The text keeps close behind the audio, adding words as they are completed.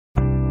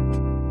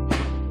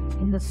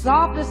In the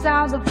softest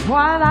hours of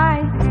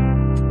twilight,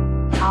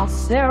 I'll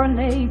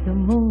serenade the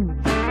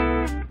moon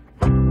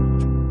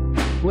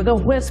with a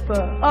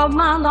whisper of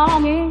my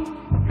longing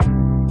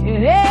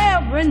in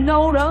every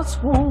note of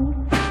swoon.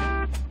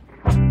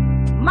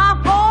 My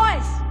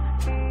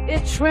voice,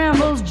 it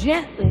trembles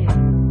gently,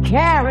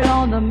 carried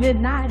on the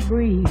midnight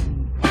breeze,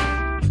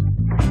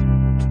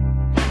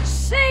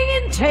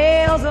 singing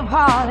tales of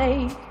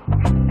heartache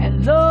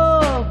and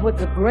love with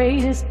the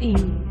greatest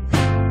ease.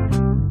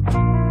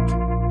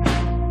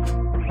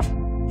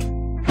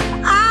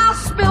 I'll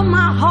spill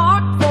my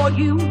heart for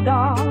you,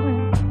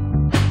 darling.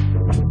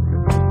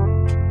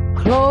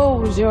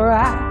 Close your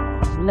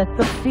eyes, let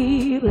the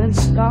feeling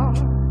start.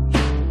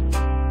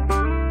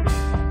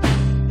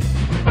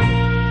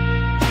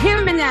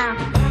 Hear me now,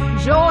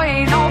 joy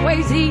ain't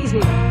always easy.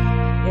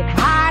 It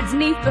hides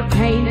neath the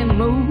pain and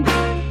mood.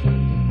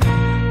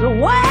 The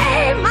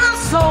way my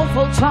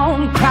soulful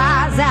tone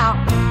cries out,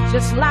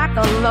 just like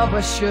a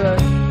lover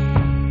should.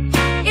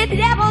 It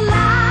never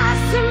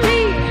lies to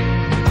me,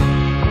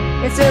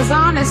 it's as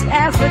honest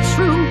as the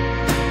truth.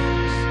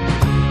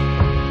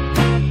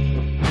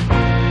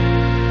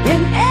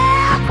 In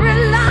every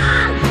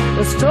line,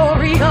 the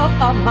story of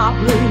my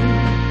blues.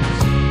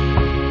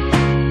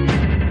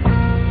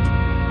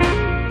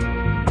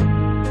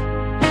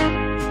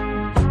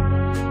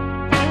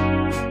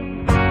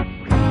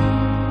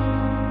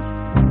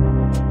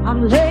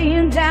 I'm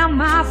laying down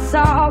my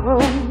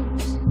sorrows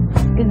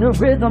in the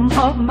rhythm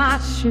of my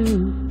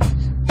shoes.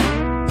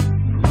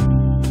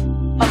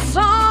 A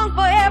song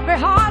for every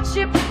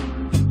hardship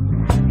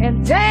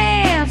and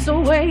dance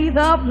away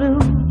the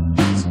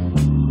blues.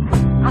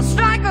 I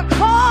strike a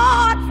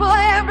chord for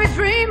every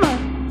dreamer,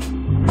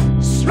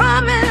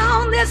 strumming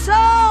on this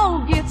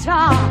old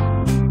guitar.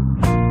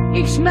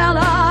 Each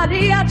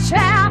melody a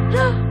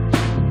chapter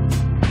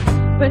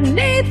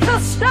beneath the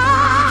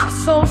stars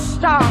so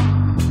stark.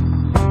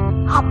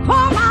 I'll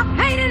pour my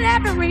pain in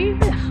every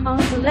rhythm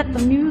to let the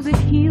music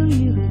heal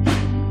you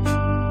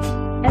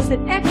as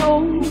it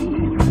echoes